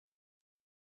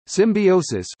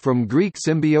Symbiosis from Greek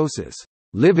symbiosis,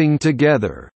 living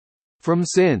together, from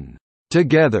syn,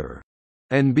 together,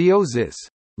 and biosis,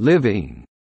 living,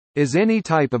 is any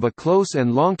type of a close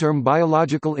and long-term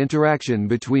biological interaction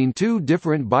between two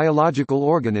different biological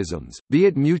organisms, be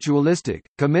it mutualistic,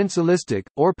 commensalistic,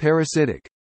 or parasitic.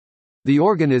 The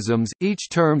organisms, each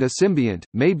termed a symbiont,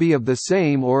 may be of the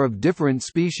same or of different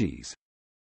species.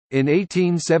 In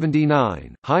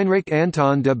 1879, Heinrich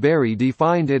Anton de Bary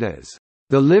defined it as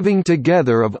the living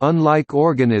together of unlike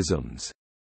organisms.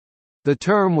 The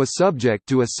term was subject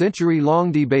to a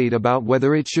century-long debate about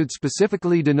whether it should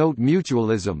specifically denote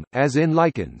mutualism, as in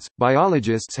lichens.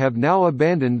 Biologists have now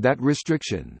abandoned that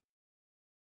restriction.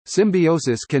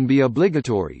 Symbiosis can be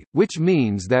obligatory, which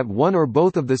means that one or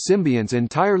both of the symbionts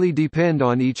entirely depend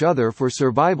on each other for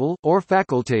survival, or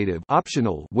facultative,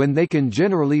 optional, when they can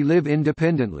generally live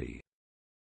independently.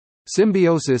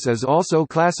 Symbiosis is also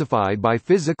classified by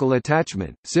physical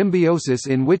attachment. Symbiosis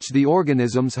in which the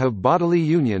organisms have bodily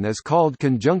union is called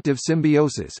conjunctive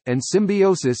symbiosis, and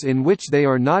symbiosis in which they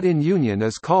are not in union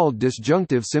is called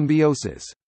disjunctive symbiosis.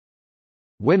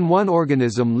 When one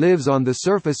organism lives on the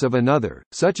surface of another,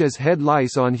 such as head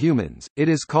lice on humans, it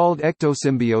is called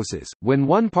ectosymbiosis. When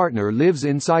one partner lives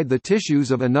inside the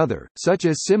tissues of another, such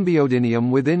as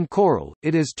Symbiodinium within coral,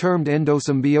 it is termed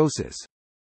endosymbiosis.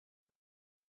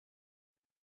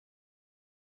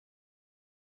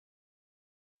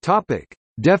 Topic: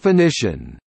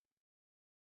 Definition.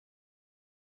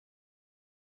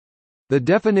 The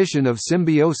definition of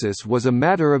symbiosis was a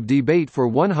matter of debate for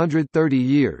 130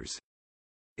 years.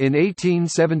 In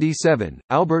 1877,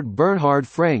 Albert Bernhard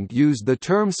Frank used the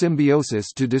term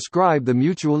symbiosis to describe the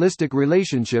mutualistic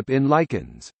relationship in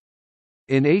lichens.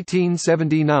 In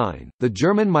 1879, the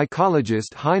German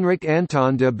mycologist Heinrich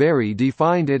Anton de Bary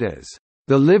defined it as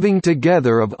the living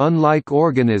together of unlike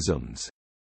organisms.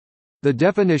 The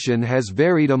definition has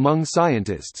varied among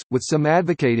scientists, with some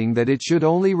advocating that it should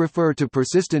only refer to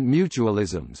persistent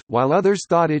mutualisms, while others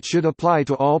thought it should apply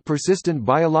to all persistent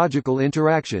biological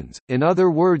interactions, in other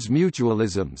words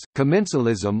mutualisms,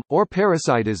 commensalism, or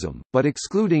parasitism, but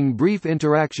excluding brief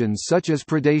interactions such as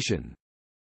predation.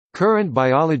 Current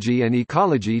biology and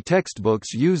ecology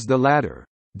textbooks use the latter,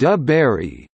 de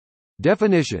Bary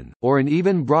definition, or an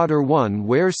even broader one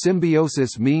where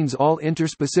symbiosis means all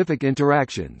interspecific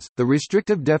interactions. The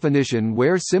restrictive definition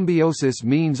where symbiosis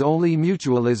means only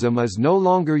mutualism is no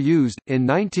longer used. In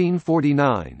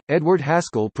 1949, Edward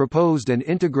Haskell proposed an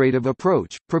integrative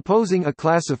approach, proposing a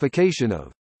classification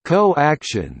of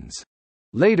co-actions,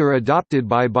 later adopted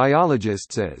by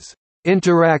biologists as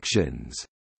interactions.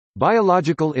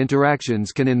 Biological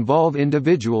interactions can involve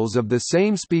individuals of the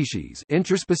same species,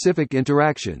 intraspecific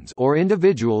interactions, or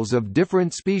individuals of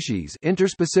different species,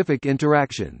 interspecific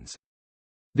interactions.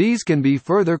 These can be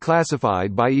further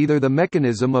classified by either the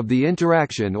mechanism of the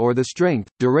interaction or the strength,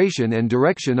 duration and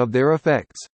direction of their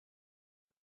effects.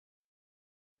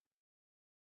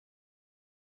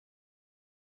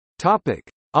 Topic: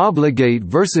 Obligate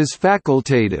versus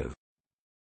facultative.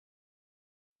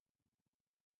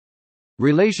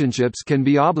 Relationships can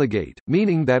be obligate,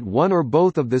 meaning that one or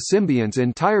both of the symbionts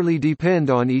entirely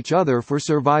depend on each other for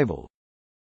survival.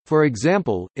 For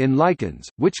example, in lichens,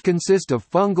 which consist of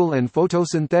fungal and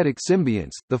photosynthetic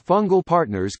symbionts, the fungal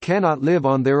partners cannot live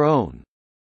on their own.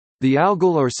 The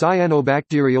algal or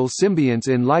cyanobacterial symbionts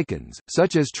in lichens,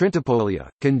 such as Trintipolia,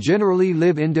 can generally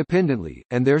live independently,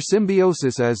 and their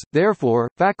symbiosis is, therefore,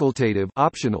 facultative,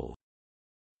 optional.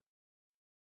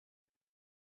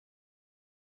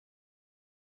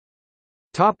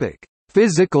 Topic: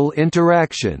 Physical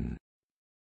interaction.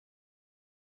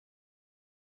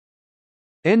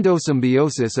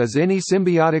 Endosymbiosis is any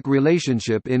symbiotic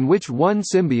relationship in which one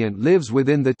symbiont lives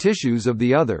within the tissues of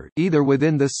the other, either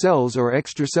within the cells or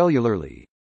extracellularly.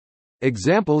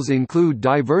 Examples include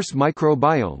diverse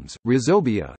microbiomes,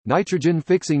 rhizobia,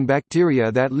 nitrogen-fixing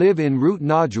bacteria that live in root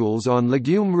nodules on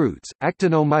legume roots,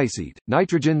 actinomycete,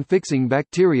 nitrogen-fixing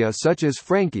bacteria such as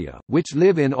Frankia, which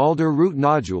live in alder root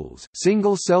nodules,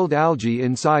 single-celled algae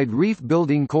inside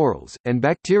reef-building corals, and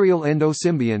bacterial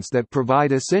endosymbionts that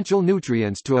provide essential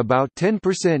nutrients to about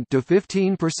 10% to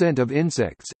 15% of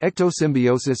insects.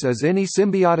 Ectosymbiosis is any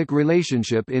symbiotic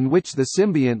relationship in which the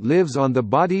symbiont lives on the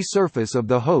body surface of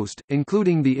the host,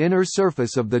 including the inner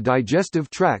surface of the digestive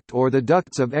tract or the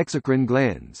ducts of exocrine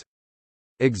glands.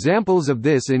 Examples of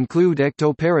this include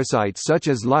ectoparasites such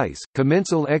as lice,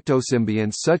 commensal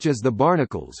ectosymbionts such as the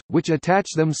barnacles, which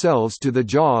attach themselves to the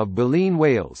jaw of baleen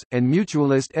whales, and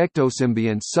mutualist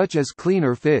ectosymbionts such as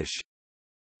cleaner fish.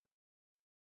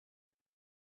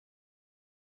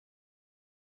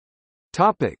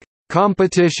 Topic: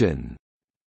 Competition.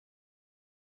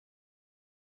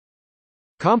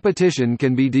 Competition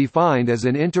can be defined as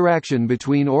an interaction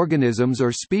between organisms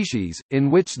or species, in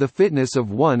which the fitness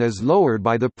of one is lowered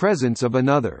by the presence of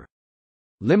another.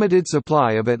 Limited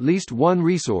supply of at least one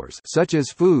resource, such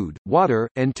as food, water,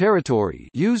 and territory,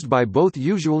 used by both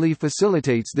usually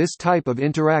facilitates this type of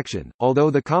interaction,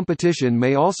 although the competition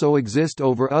may also exist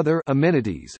over other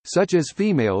amenities, such as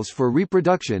females for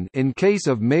reproduction in case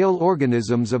of male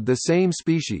organisms of the same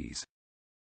species.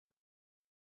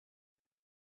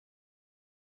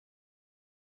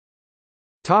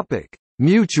 Topic: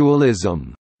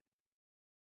 Mutualism.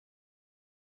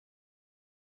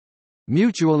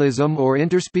 Mutualism or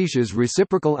interspecies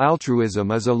reciprocal altruism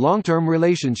is a long-term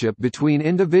relationship between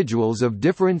individuals of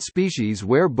different species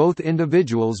where both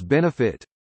individuals benefit.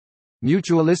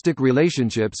 Mutualistic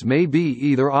relationships may be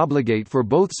either obligate for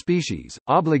both species,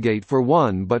 obligate for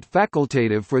one but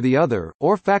facultative for the other,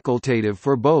 or facultative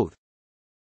for both.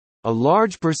 A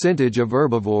large percentage of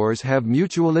herbivores have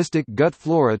mutualistic gut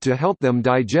flora to help them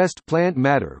digest plant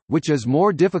matter, which is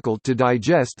more difficult to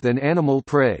digest than animal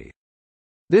prey.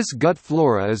 This gut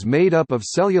flora is made up of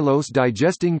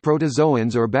cellulose-digesting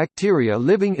protozoans or bacteria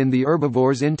living in the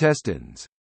herbivore's intestines.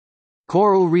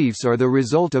 Coral reefs are the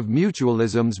result of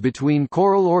mutualisms between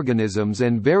coral organisms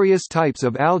and various types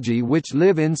of algae which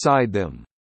live inside them.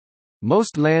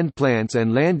 Most land plants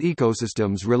and land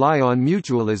ecosystems rely on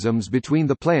mutualisms between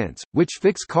the plants, which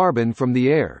fix carbon from the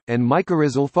air, and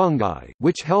mycorrhizal fungi,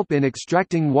 which help in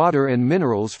extracting water and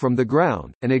minerals from the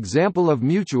ground. An example of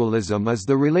mutualism is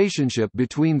the relationship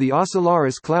between the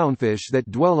Ocellaris clownfish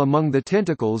that dwell among the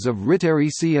tentacles of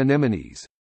Riteri sea anemones.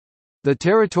 The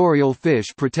territorial fish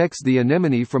protects the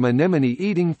anemone from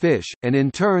anemone-eating fish, and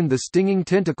in turn the stinging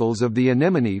tentacles of the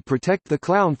anemone protect the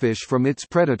clownfish from its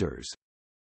predators.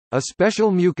 A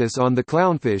special mucus on the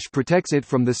clownfish protects it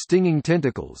from the stinging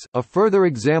tentacles. A further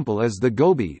example is the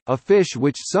goby, a fish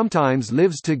which sometimes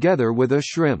lives together with a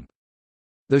shrimp.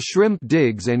 The shrimp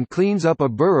digs and cleans up a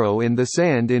burrow in the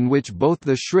sand in which both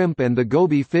the shrimp and the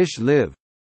goby fish live.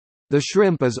 The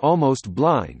shrimp is almost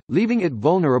blind, leaving it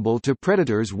vulnerable to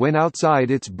predators when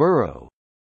outside its burrow.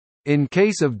 In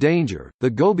case of danger, the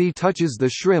goby touches the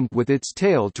shrimp with its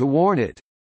tail to warn it.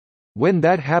 When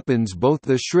that happens, both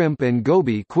the shrimp and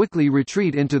goby quickly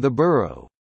retreat into the burrow.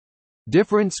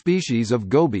 Different species of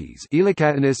gobies,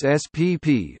 Elacatinus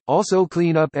spp, also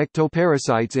clean up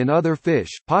ectoparasites in other fish,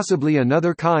 possibly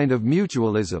another kind of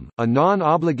mutualism. A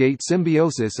non-obligate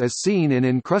symbiosis is seen in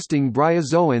encrusting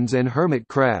bryozoans and hermit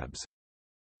crabs.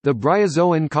 The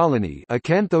bryozoan colony,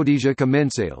 Acanthodesia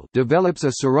commensale, develops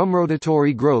a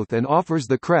cirrumrotatory growth and offers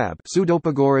the crab,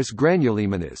 Pseudopagorus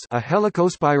granuliminus, a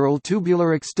helicospiral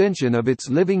tubular extension of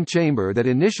its living chamber that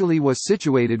initially was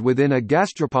situated within a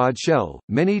gastropod shell.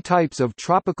 Many types of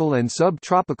tropical and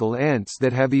subtropical ants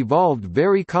that have evolved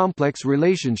very complex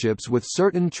relationships with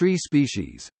certain tree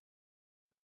species.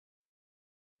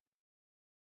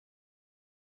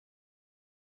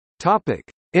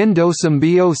 Topic: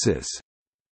 Endosymbiosis.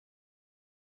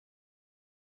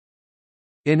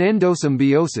 In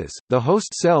endosymbiosis, the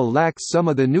host cell lacks some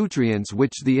of the nutrients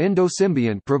which the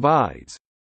endosymbiont provides.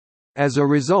 As a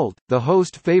result, the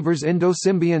host favors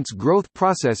endosymbiont's growth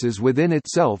processes within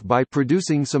itself by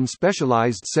producing some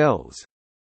specialized cells.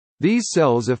 These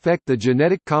cells affect the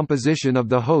genetic composition of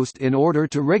the host in order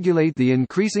to regulate the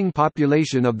increasing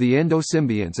population of the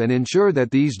endosymbionts and ensure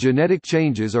that these genetic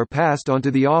changes are passed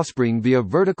onto the offspring via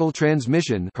vertical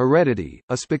transmission heredity.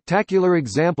 A spectacular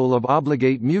example of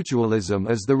obligate mutualism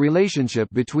is the relationship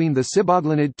between the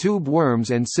cyboglinid tube worms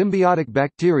and symbiotic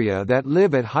bacteria that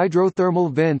live at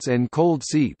hydrothermal vents and cold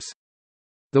seeps.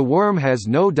 The worm has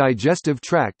no digestive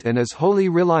tract and is wholly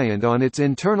reliant on its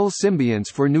internal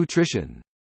symbionts for nutrition.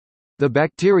 The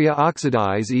bacteria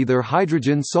oxidize either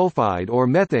hydrogen sulfide or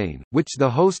methane, which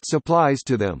the host supplies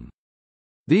to them.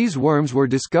 These worms were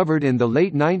discovered in the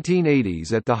late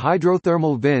 1980s at the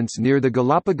hydrothermal vents near the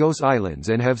Galapagos Islands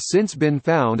and have since been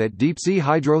found at deep-sea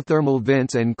hydrothermal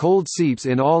vents and cold seeps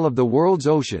in all of the world's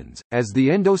oceans. As the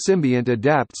endosymbiont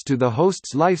adapts to the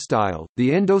host's lifestyle, the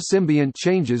endosymbiont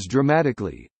changes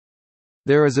dramatically.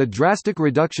 There is a drastic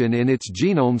reduction in its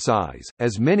genome size,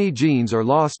 as many genes are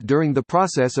lost during the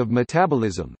process of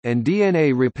metabolism, and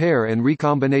DNA repair and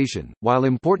recombination, while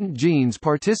important genes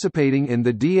participating in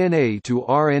the DNA to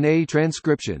RNA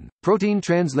transcription, protein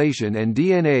translation and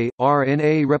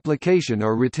DNA-RNA replication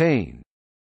are retained.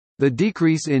 The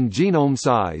decrease in genome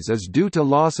size is due to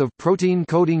loss of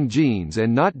protein-coding genes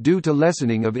and not due to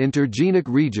lessening of intergenic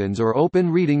regions or open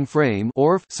reading frame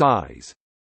size.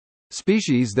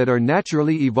 Species that are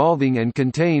naturally evolving and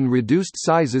contain reduced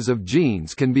sizes of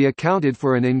genes can be accounted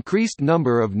for an increased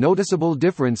number of noticeable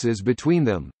differences between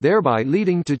them, thereby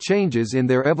leading to changes in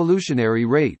their evolutionary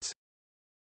rates.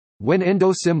 When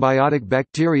endosymbiotic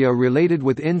bacteria related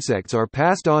with insects are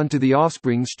passed on to the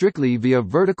offspring strictly via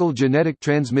vertical genetic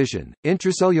transmission,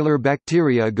 intracellular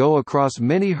bacteria go across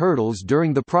many hurdles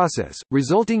during the process,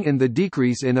 resulting in the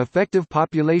decrease in effective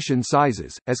population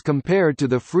sizes, as compared to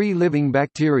the free-living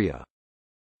bacteria.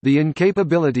 The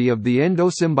incapability of the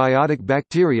endosymbiotic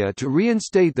bacteria to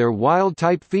reinstate their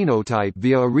wild-type phenotype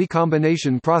via a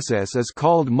recombination process is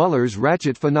called Muller's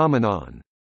ratchet phenomenon.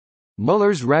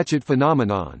 Muller's ratchet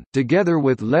phenomenon, together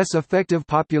with less effective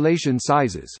population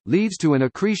sizes, leads to an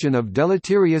accretion of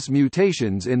deleterious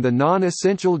mutations in the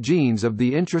non-essential genes of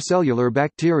the intracellular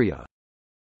bacteria.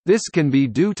 This can be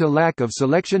due to lack of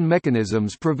selection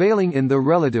mechanisms prevailing in the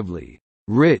relatively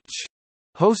rich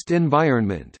host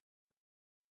environment.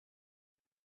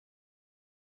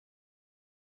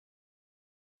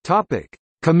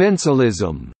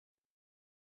 Commensalism.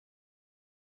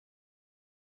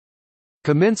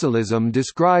 Commensalism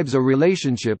describes a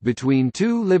relationship between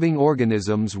two living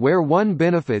organisms where one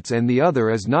benefits and the other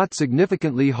is not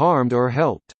significantly harmed or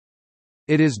helped.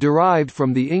 It is derived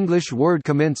from the English word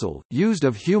commensal, used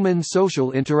of human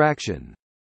social interaction.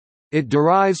 It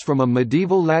derives from a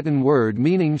medieval Latin word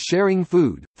meaning sharing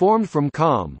food, formed from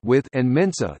com with and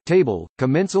mensa table.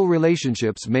 Commensal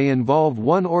relationships may involve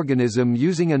one organism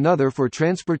using another for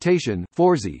transportation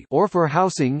or for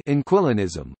housing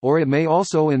inquilinism, or it may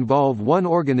also involve one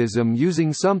organism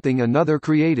using something another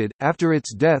created, after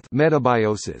its death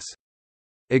metabiosis.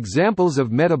 Examples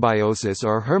of metabiosis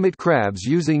are hermit crabs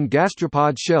using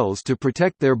gastropod shells to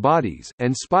protect their bodies,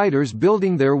 and spiders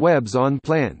building their webs on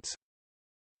plants.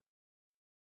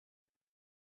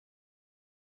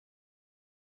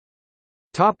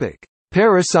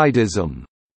 Parasitism.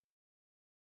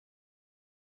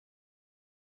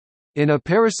 In a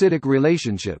parasitic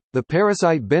relationship, the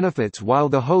parasite benefits while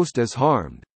the host is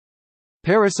harmed.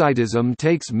 Parasitism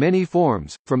takes many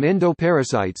forms, from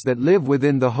endoparasites that live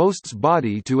within the host's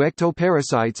body to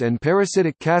ectoparasites and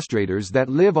parasitic castrators that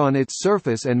live on its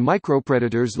surface and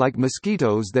micropredators like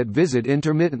mosquitoes that visit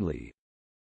intermittently.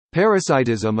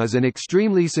 Parasitism is an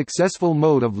extremely successful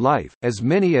mode of life, as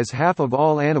many as half of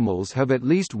all animals have at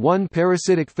least one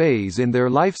parasitic phase in their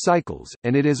life cycles,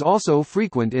 and it is also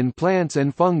frequent in plants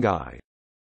and fungi.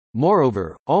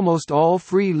 Moreover, almost all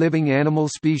free-living animal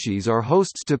species are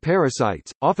hosts to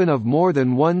parasites, often of more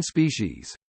than one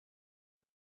species.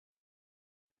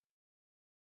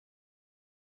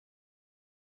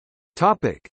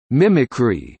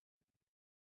 Mimicry.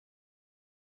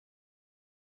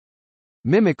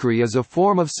 Mimicry is a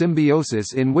form of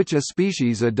symbiosis in which a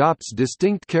species adopts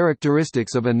distinct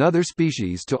characteristics of another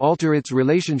species to alter its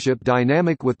relationship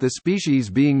dynamic with the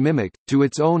species being mimicked, to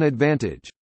its own advantage.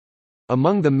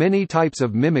 Among the many types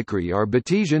of mimicry are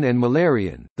Batesian and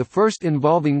Müllerian, the first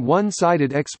involving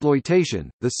one-sided exploitation,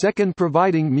 the second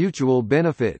providing mutual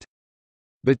benefit.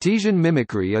 Batesian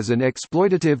mimicry is an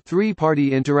exploitative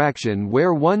three-party interaction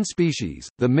where one species,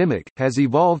 the mimic, has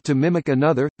evolved to mimic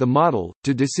another, the model,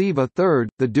 to deceive a third,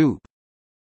 the dupe.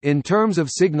 In terms of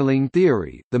signaling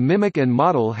theory, the mimic and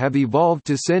model have evolved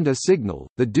to send a signal,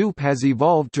 the dupe has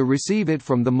evolved to receive it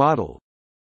from the model.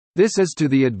 This is to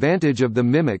the advantage of the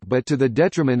mimic but to the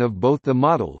detriment of both the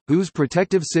model, whose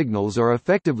protective signals are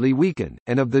effectively weakened,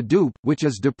 and of the dupe, which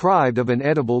is deprived of an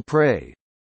edible prey.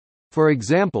 For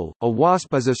example, a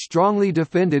wasp is a strongly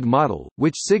defended model,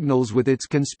 which signals with its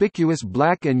conspicuous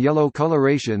black and yellow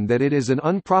coloration that it is an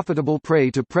unprofitable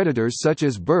prey to predators such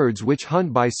as birds which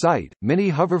hunt by sight. Many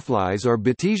hoverflies are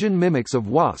Batesian mimics of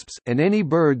wasps, and any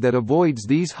bird that avoids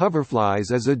these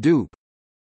hoverflies is a dupe.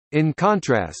 In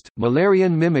contrast,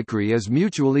 Müllerian mimicry is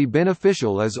mutually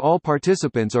beneficial as all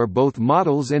participants are both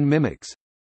models and mimics.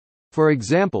 For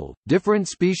example, different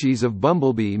species of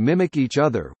bumblebee mimic each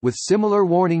other, with similar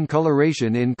warning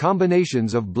coloration in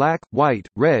combinations of black, white,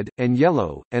 red, and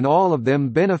yellow, and all of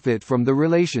them benefit from the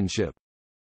relationship.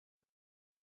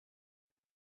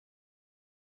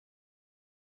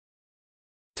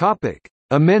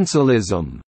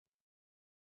 Amensalism.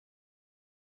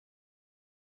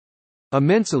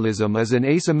 Amensalism is an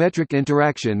asymmetric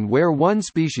interaction where one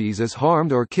species is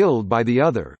harmed or killed by the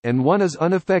other, and one is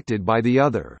unaffected by the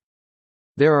other.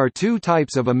 There are two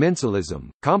types of amensalism,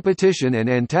 competition and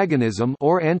antagonism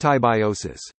or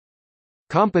antibiosis.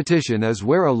 Competition is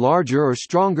where a larger or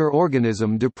stronger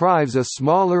organism deprives a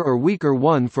smaller or weaker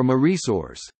one from a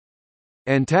resource.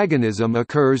 Antagonism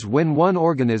occurs when one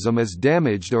organism is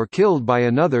damaged or killed by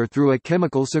another through a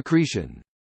chemical secretion.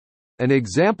 An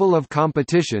example of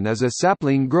competition is a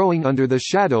sapling growing under the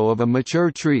shadow of a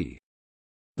mature tree.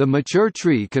 The mature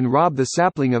tree can rob the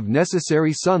sapling of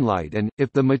necessary sunlight and,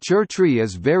 if the mature tree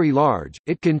is very large,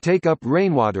 it can take up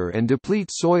rainwater and deplete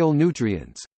soil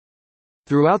nutrients.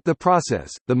 Throughout the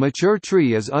process, the mature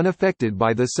tree is unaffected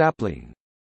by the sapling.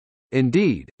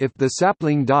 Indeed, if the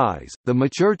sapling dies, the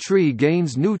mature tree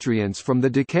gains nutrients from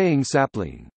the decaying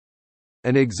sapling.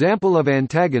 An example of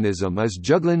antagonism is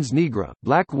Juglans nigra,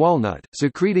 black walnut,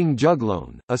 secreting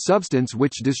juglone, a substance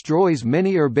which destroys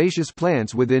many herbaceous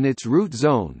plants within its root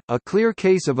zone. A clear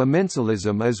case of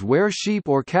Amensalism is where sheep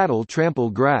or cattle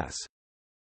trample grass.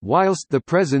 Whilst the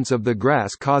presence of the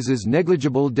grass causes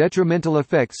negligible detrimental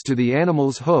effects to the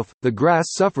animal's hoof, the grass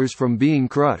suffers from being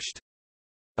crushed.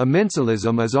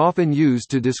 Amensalism is often used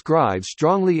to describe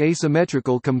strongly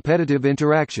asymmetrical competitive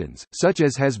interactions, such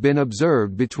as has been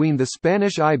observed between the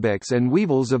Spanish ibex and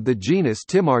weevils of the genus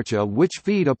Timarcha, which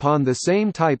feed upon the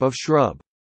same type of shrub.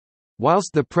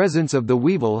 Whilst the presence of the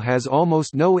weevil has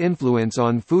almost no influence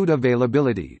on food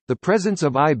availability, the presence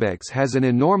of ibex has an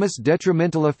enormous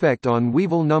detrimental effect on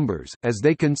weevil numbers, as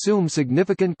they consume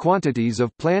significant quantities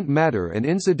of plant matter and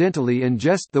incidentally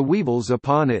ingest the weevils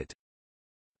upon it.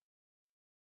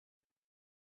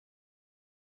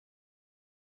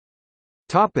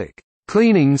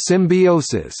 Cleaning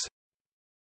symbiosis.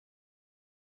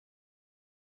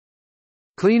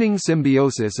 Cleaning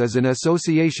symbiosis is an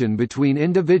association between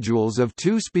individuals of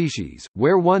two species,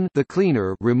 where one, the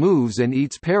cleaner, removes and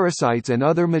eats parasites and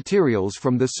other materials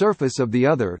from the surface of the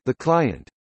other, the client.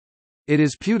 It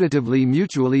is putatively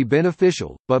mutually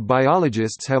beneficial, but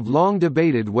biologists have long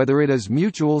debated whether it is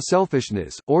mutual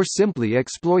selfishness, or simply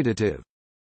exploitative.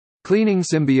 Cleaning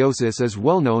symbiosis is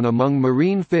well known among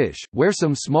marine fish, where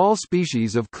some small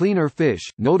species of cleaner fish,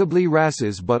 notably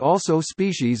wrasses but also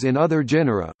species in other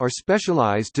genera, are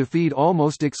specialized to feed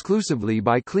almost exclusively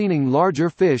by cleaning larger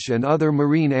fish and other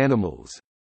marine animals.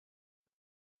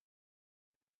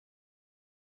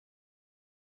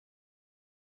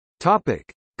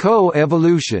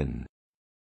 Co-evolution.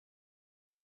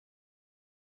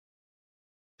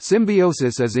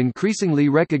 Symbiosis is increasingly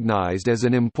recognized as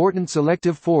an important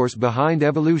selective force behind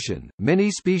evolution. Many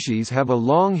species have a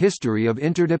long history of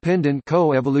interdependent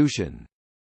co-evolution.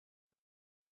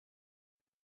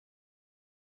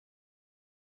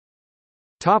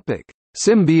 Topic: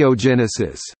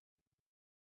 Symbiogenesis.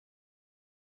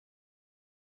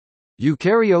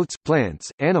 Eukaryotes,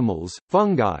 plants, animals,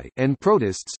 fungi, and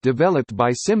protists developed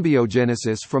by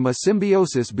symbiogenesis from a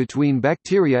symbiosis between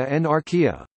bacteria and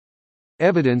archaea.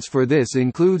 Evidence for this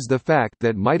includes the fact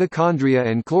that mitochondria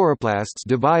and chloroplasts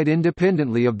divide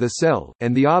independently of the cell,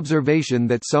 and the observation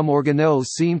that some organelles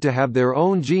seem to have their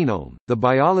own genome. The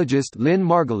biologist Lynn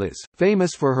Margulis,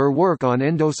 famous for her work on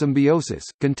endosymbiosis,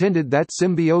 contended that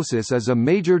symbiosis is a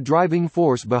major driving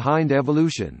force behind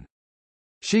evolution.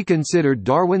 She considered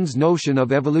Darwin's notion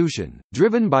of evolution,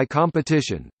 driven by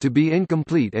competition, to be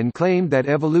incomplete and claimed that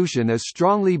evolution is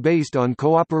strongly based on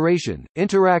cooperation,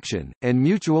 interaction, and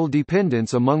mutual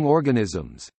dependence among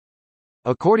organisms.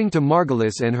 According to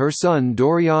Margulis and her son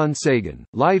Dorian Sagan,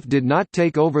 life did not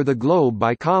take over the globe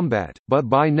by combat, but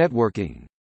by networking.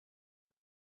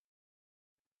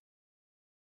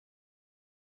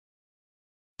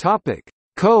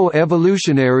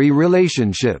 Co-evolutionary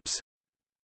relationships.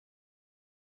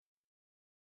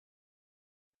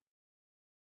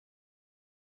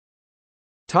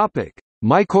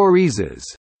 Mycorrhizas.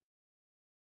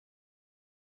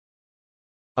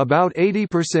 About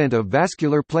 80% of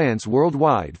vascular plants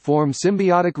worldwide form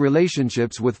symbiotic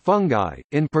relationships with fungi,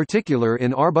 in particular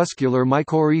in arbuscular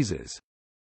mycorrhizas.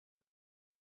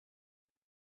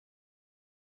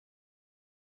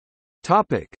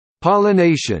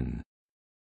 Pollination.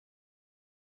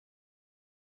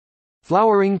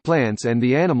 Flowering plants and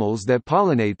the animals that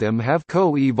pollinate them have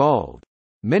co-evolved.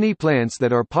 Many plants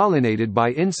that are pollinated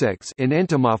by insects in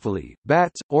entomophily,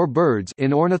 bats, or birds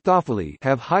in ornithophily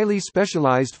have highly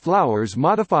specialized flowers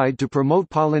modified to promote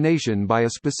pollination by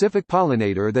a specific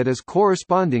pollinator that is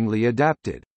correspondingly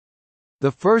adapted.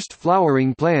 The first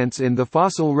flowering plants in the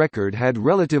fossil record had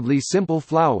relatively simple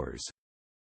flowers.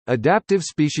 Adaptive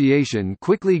speciation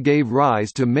quickly gave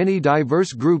rise to many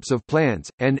diverse groups of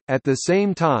plants, and, at the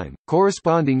same time,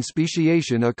 corresponding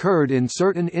speciation occurred in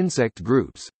certain insect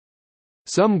groups.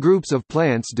 Some groups of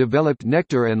plants developed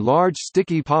nectar and large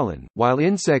sticky pollen, while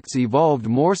insects evolved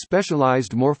more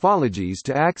specialized morphologies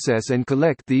to access and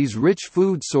collect these rich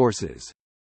food sources.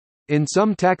 In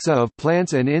some taxa of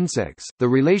plants and insects, the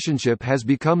relationship has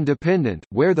become dependent,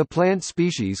 where the plant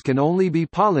species can only be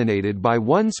pollinated by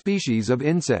one species of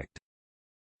insect.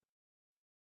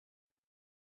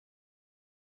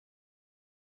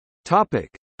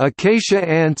 Acacia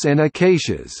ants and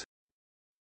acacias.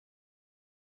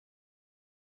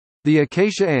 The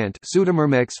acacia ant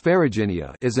Pseudomyrmex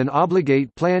ferruginea is an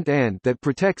obligate plant ant that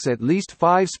protects at least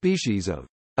 5 species of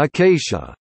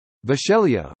Acacia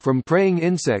vachellia from preying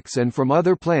insects and from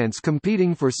other plants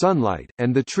competing for sunlight,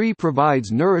 and the tree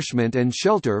provides nourishment and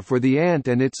shelter for the ant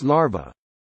and its larvae.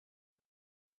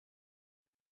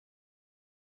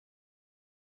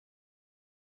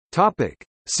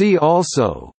 See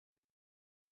also: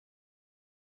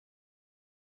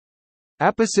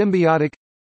 Aposymbiotic,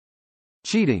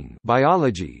 cheating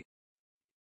biology,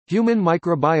 Human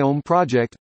Microbiome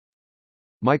Project,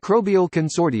 Microbial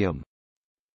Consortium,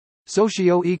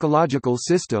 Socio-ecological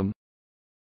system.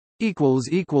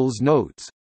 Notes